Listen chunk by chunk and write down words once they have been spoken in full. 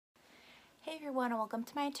Hey everyone, and welcome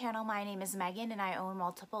to my channel. My name is Megan and I own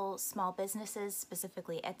multiple small businesses,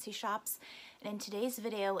 specifically Etsy shops. And in today's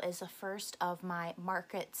video is the first of my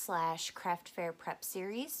market / craft fair prep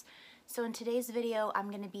series. So in today's video, I'm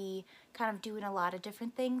going to be kind of doing a lot of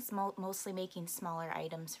different things, mostly making smaller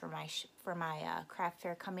items for my craft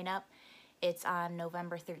fair coming up. It's on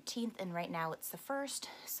November 13th and right now it's the 1st,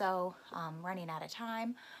 so I'm running out of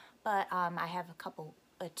time, but I have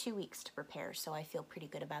 2 weeks to prepare, so I feel pretty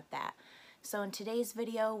good about that. So in today's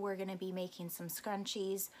video, we're going to be making some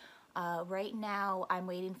scrunchies. Right now, I'm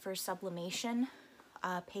waiting for sublimation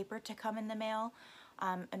paper to come in the mail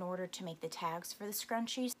in order to make the tags for the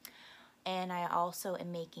scrunchies. And I also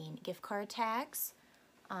am making gift card tags.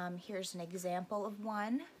 Here's an example of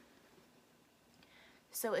one.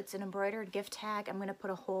 So it's an embroidered gift tag. I'm going to put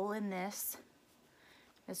a hole in this.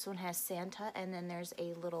 This one has Santa, and then there's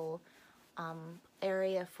a little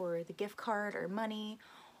area for the gift card or money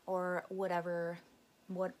or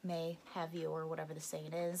what may have you, or whatever the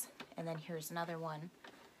saying is. And then here's another one.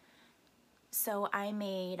 So I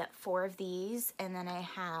made 4 of these, and then I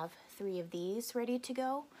have 3 of these ready to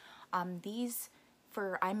go. I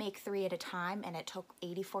make 3 at a time, and it took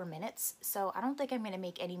 84 minutes. So I don't think I'm going to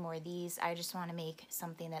make any more of these. I just want to make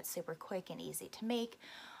something that's super quick and easy to make.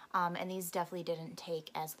 And these definitely didn't take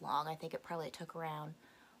as long. I think it probably took around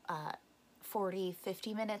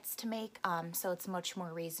 40-50 minutes to make, so it's much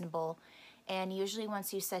more reasonable. And usually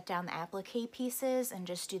once you set down the applique pieces and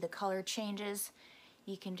just do the color changes,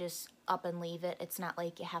 you can just up and leave it. It's not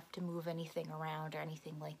like you have to move anything around or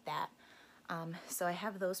anything like that. So I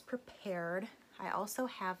have those prepared. I also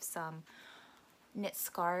have some knit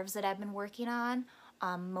scarves that I've been working on,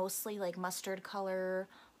 mostly like mustard color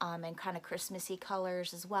and kind of Christmassy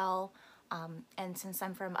colors as well. And since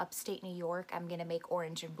I'm from upstate New York, I'm going to make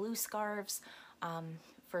orange and blue scarves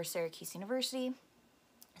for Syracuse University.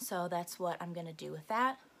 So that's what I'm going to do with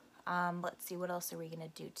that. Let's see, what else are we going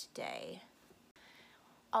to do today?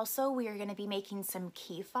 Also, we are going to be making some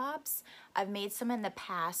key fobs. I've made some in the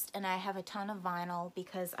past, and I have a ton of vinyl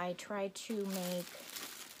because I tried to make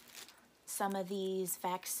some of these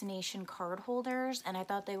vaccination card holders, and I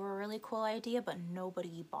thought they were a really cool idea, but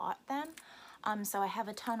nobody bought them. So I have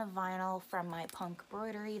a ton of vinyl from my punk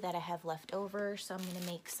embroidery that I have left over, so I'm going to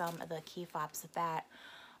make some of the key fobs with that.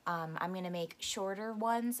 I'm going to make shorter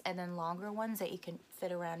ones and then longer ones that you can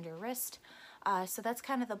fit around your wrist. So that's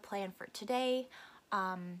kind of the plan for today.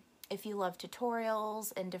 If you love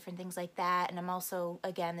tutorials and different things like that, and I'm also,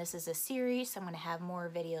 again, this is a series, so I'm going to have more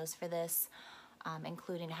videos for this,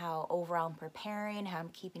 including how overall I'm preparing, how I'm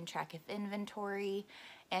keeping track of inventory,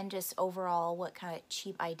 and just overall what kind of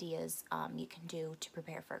cheap ideas you can do to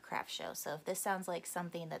prepare for a craft show. So if this sounds like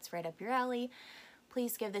something that's right up your alley,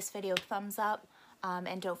 please give this video a thumbs up,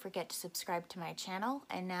 and don't forget to subscribe to my channel.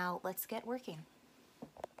 And now let's get working.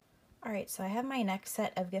 Alright, so I have my next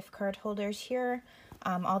set of gift card holders here.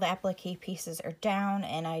 All the applique pieces are down,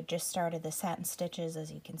 and I just started the satin stitches, as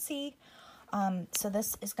you can see. So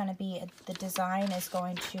this is going to be, the design is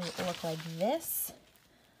going to look like this.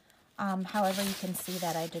 However, you can see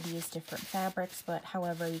that I did use different fabrics, but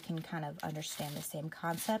however, you can kind of understand the same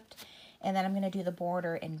concept. And then I'm going to do the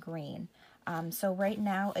border in green. So right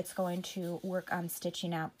now, it's going to work on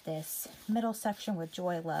stitching out this middle section with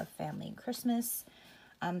joy, love, family, and Christmas.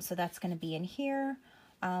 So that's going to be in here.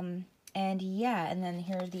 And yeah, and then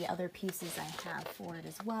here are the other pieces I have for it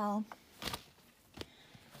as well.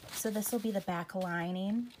 So this will be the back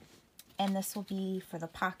lining, and this will be for the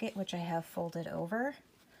pocket, which I have folded over.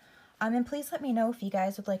 And please let me know if you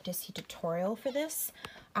guys would like to see a tutorial for this.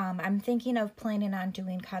 I'm thinking of planning on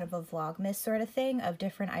doing kind of a Vlogmas sort of thing of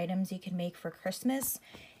different items you can make for Christmas.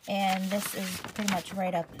 And this is pretty much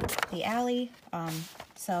right up the alley.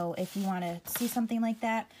 So if you want to see something like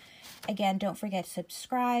that, again, don't forget to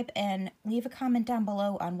subscribe and leave a comment down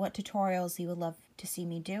below on what tutorials you would love to see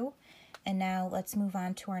me do. And now let's move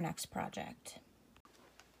on to our next project.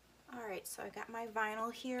 Alright, so I got my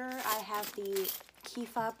vinyl here. I have the key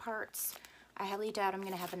fob parts. I highly doubt I'm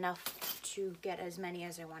going to have enough to get as many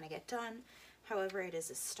as I want to get done. However, it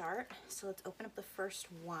is a start. So let's open up the first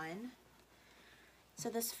one. So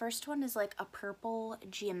this first one is like a purple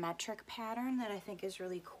geometric pattern that I think is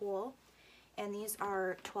really cool. And these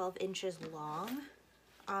are 12 inches long.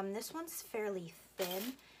 This one's fairly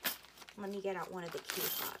thin. Let me get out one of the key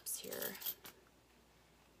fobs here.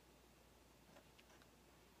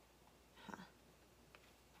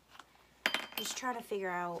 Just trying to figure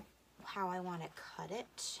out how I want to cut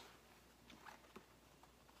it.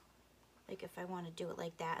 Like if I want to do it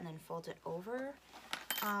like that and then fold it over.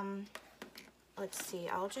 Let's see,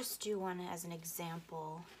 I'll just do one as an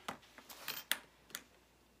example.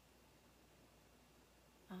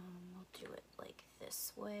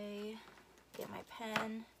 this way, get my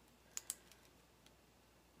pen.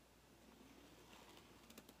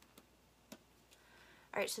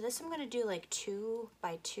 All right, so this I'm gonna do like 2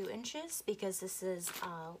 by 2 inches because this is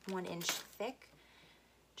 1 inch thick,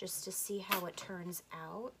 just to see how it turns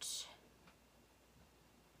out.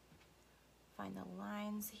 Find the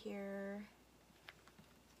lines here.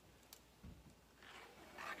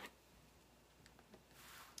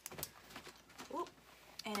 Oop,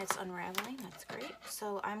 and it's unraveling, that's great.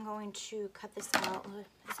 So I'm going to cut this out.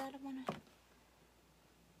 Is that one?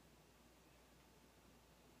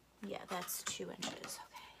 Yeah, that's 2 inches,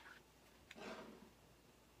 okay.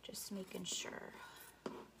 Just making sure.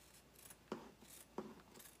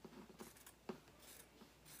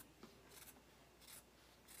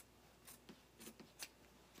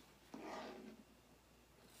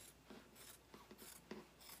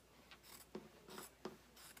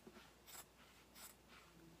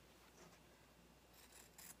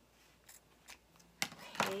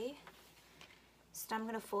 Okay, so I'm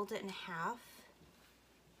gonna fold it in half.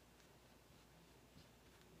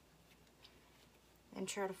 And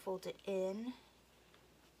try to fold it in.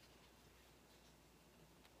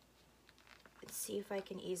 And see if I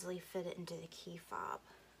can easily fit it into the key fob.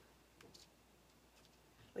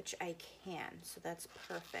 Which I can, so that's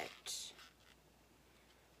perfect.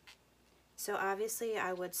 So obviously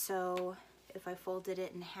I would sew, if I folded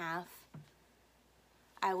it in half,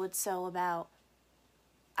 I would sew about,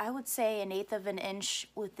 I would say 1/8 of an inch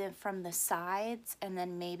from the sides, and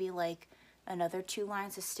then maybe like another 2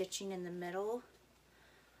 lines of stitching in the middle.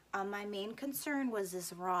 My main concern was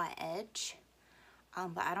this raw edge,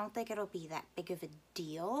 but I don't think it'll be that big of a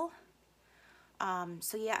deal.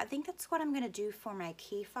 So yeah, I think that's what I'm gonna do for my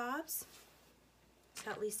key fobs.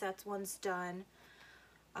 So at least that's one's done.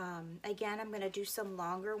 Again, I'm gonna do some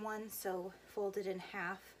longer ones, so fold it in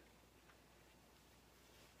half.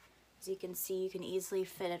 As you can see, you can easily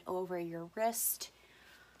fit it over your wrist.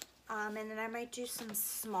 And then I might do some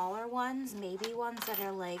smaller ones, maybe ones that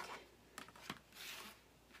are like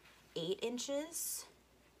 8 inches.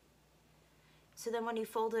 So then when you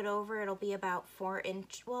fold it over, it'll be about 4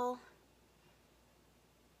 inch, well,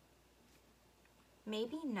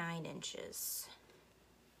 maybe 9 inches.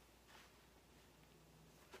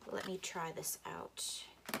 Let me try this out.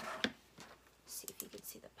 See if you can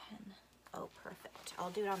see the pen. Oh, perfect. I'll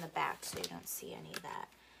do it on the back so you don't see any of that.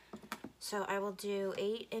 So I will do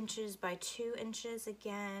 8 inches by 2 inches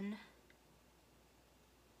again.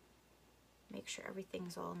 Make sure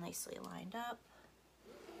everything's all nicely lined up.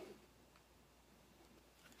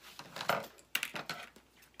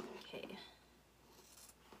 Okay.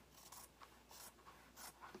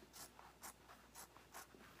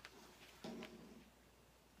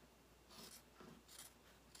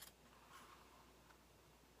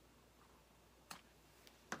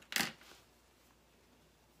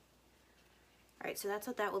 All right, so that's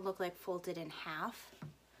what that would look like folded in half.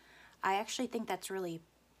 I actually think that's really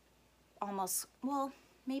almost, well,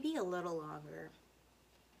 maybe a little longer.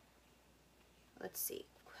 Let's see,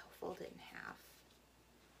 fold it in half.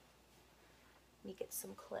 Let me get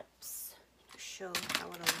some clips to show how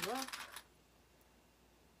it'll look.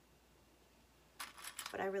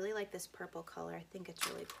 But I really like this purple color. I think it's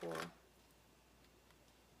really cool.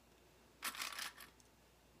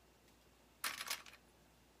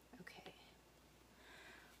 Okay.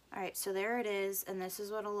 All right, so there it is, and this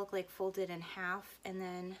is what it'll look like folded in half, and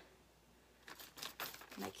then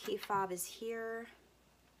my key fob is here.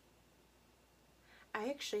 I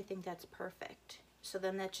actually think that's perfect. So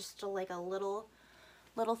then that's just like a little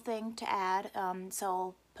thing to add. So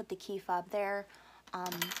I'll put the key fob there.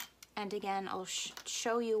 And again, I'll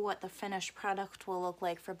show you what the finished product will look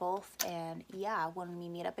like for both. And yeah, when we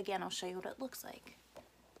meet up again, I'll show you what it looks like.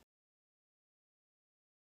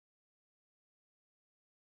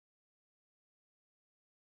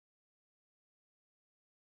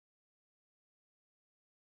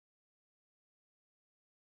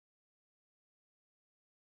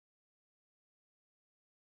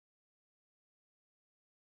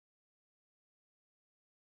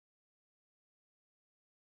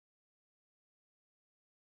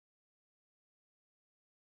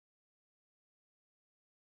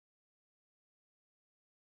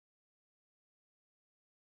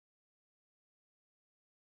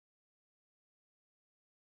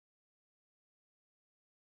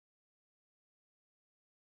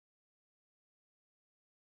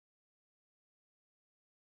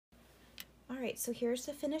 All right, so here's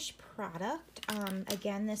the finished product.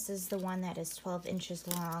 Again, this is the one that is 12 inches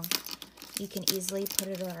long. You can easily put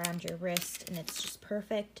it around your wrist and it's just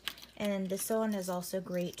perfect. And this one is also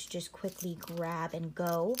great to just quickly grab and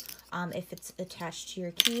go. If it's attached to your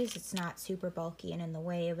keys, it's not super bulky and in the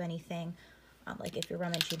way of anything. Like if you're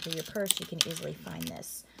rummaging through your purse, you can easily find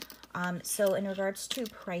this. So in regards to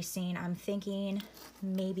pricing, I'm thinking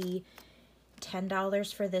maybe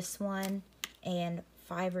 $10 for this one and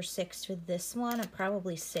 $5 or $6 for this one, and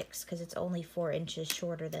probably $6 because it's only 4 inches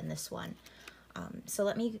shorter than this one. So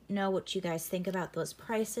let me know what you guys think about those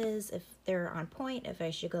prices, if they're on point, if I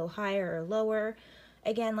should go higher or lower.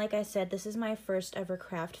 Again, like I said, this is my first ever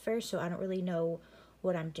craft fair, so I don't really know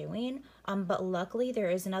what I'm doing. But luckily there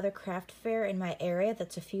is another craft fair in my area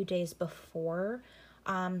that's a few days before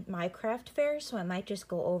my craft fair, so I might just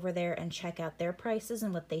go over there and check out their prices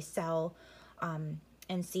and what they sell,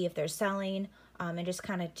 and see if they're selling, and just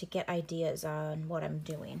kind of to get ideas on what I'm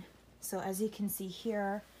doing. So as you can see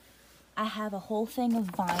here, I have a whole thing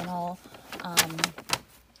of vinyl,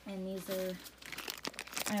 and these are,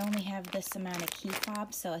 I only have this amount of key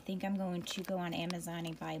fobs, so I think I'm going to go on Amazon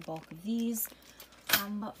and buy a bulk of these.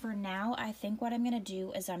 But for now, I think what I'm going to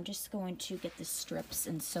do is I'm just going to get the strips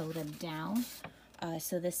and sew them down.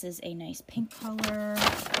 So this is a nice pink color.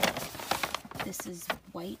 This is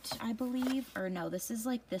white, I believe. Or no, this is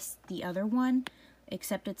like this, the other one,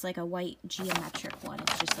 except it's like a white geometric one.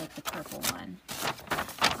 It's just like the purple one.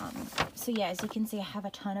 So yeah, as you can see, I have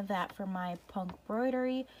a ton of that for my punk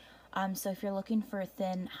embroidery. So if you're looking for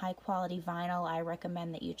thin, high quality vinyl, I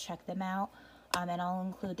recommend that you check them out. And I'll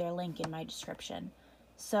include their link in my description.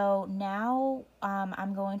 So now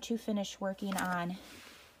I'm going to finish working on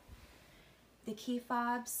the key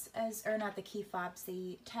fobs, or not the key fobs,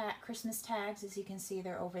 the Christmas tags. As you can see,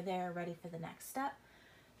 they're over there ready for the next step.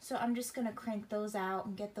 So I'm just going to crank those out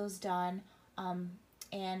and get those done,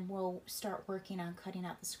 and we'll start working on cutting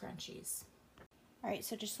out the scrunchies. Alright,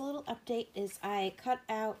 so just a little update is I cut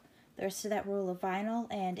out the rest of that roll of vinyl,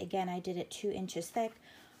 and again I did it 2 inches thick,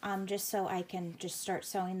 just so I can just start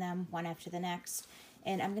sewing them one after the next.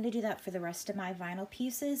 And I'm going to do that for the rest of my vinyl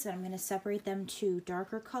pieces, and I'm going to separate them to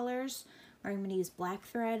darker colors where I'm going to use black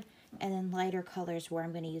thread, and then lighter colors where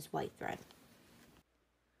I'm going to use white thread.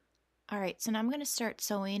 Alright, so now I'm going to start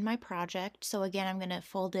sewing my project. So again, I'm going to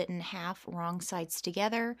fold it in half, wrong sides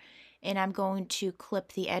together, and I'm going to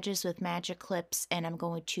clip the edges with magic clips, and I'm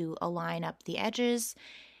going to align up the edges,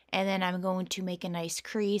 and then I'm going to make a nice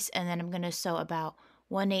crease, and then I'm going to sew about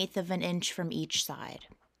 1/8 of an inch from each side.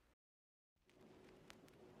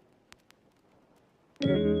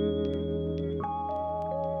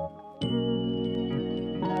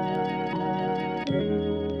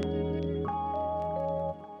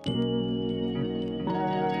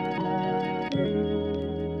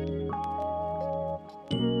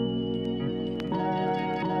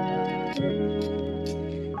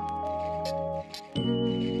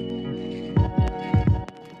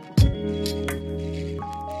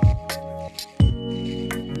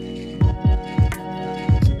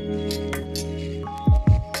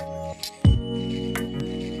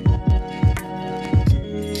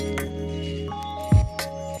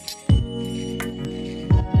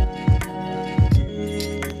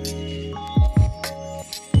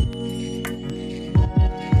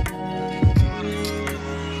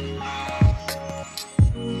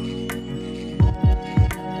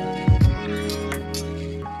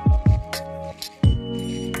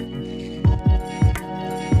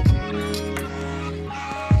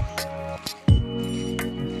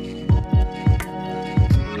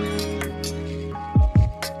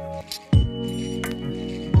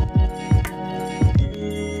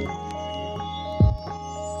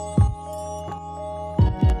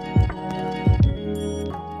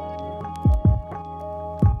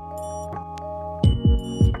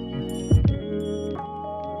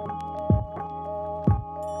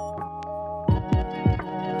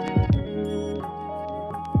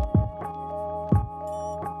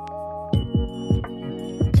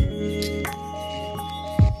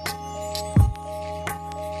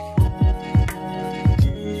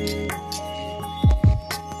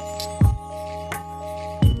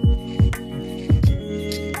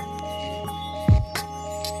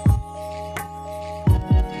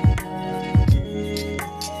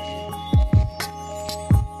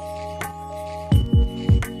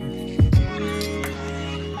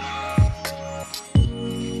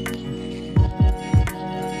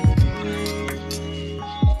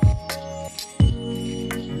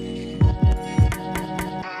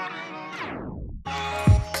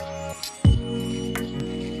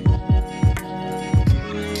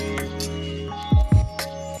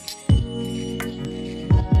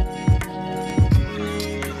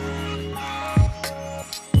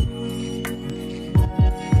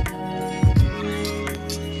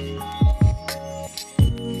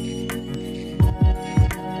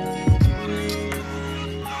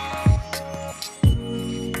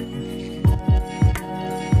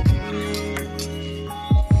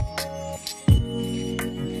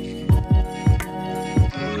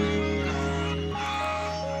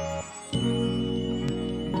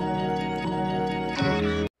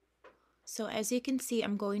 So as you can see,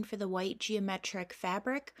 I'm going for the white geometric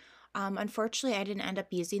fabric. Unfortunately, I didn't end up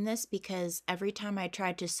using this because every time I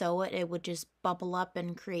tried to sew it, it would just bubble up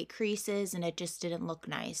and create creases and it just didn't look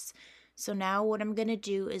nice. So now what I'm going to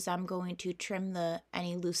do is I'm going to trim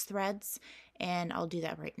any loose threads, and I'll do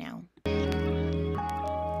that right now.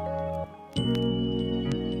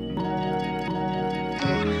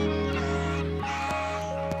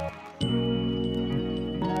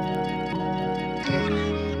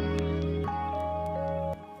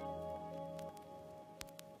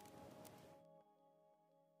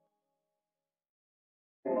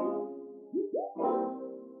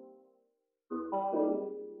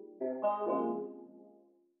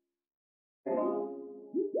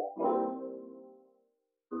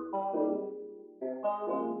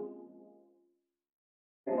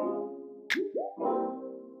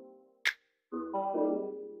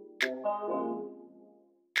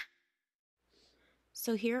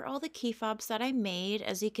 So here are all the key fobs that I made.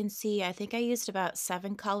 As you can see, I think I used about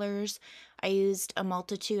 7 colors. I used a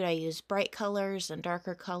multitude. I used bright colors and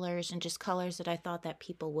darker colors and just colors that I thought that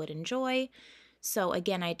people would enjoy. So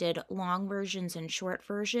again, I did long versions and short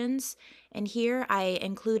versions. And here I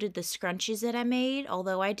included the scrunchies that I made.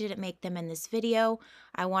 Although I didn't make them in this video,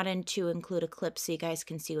 I wanted to include a clip so you guys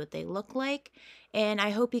can see what they look like. And I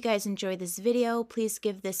hope you guys enjoyed this video. Please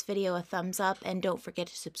give this video a thumbs up and don't forget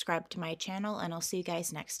to subscribe to my channel, and I'll see you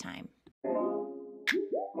guys next time.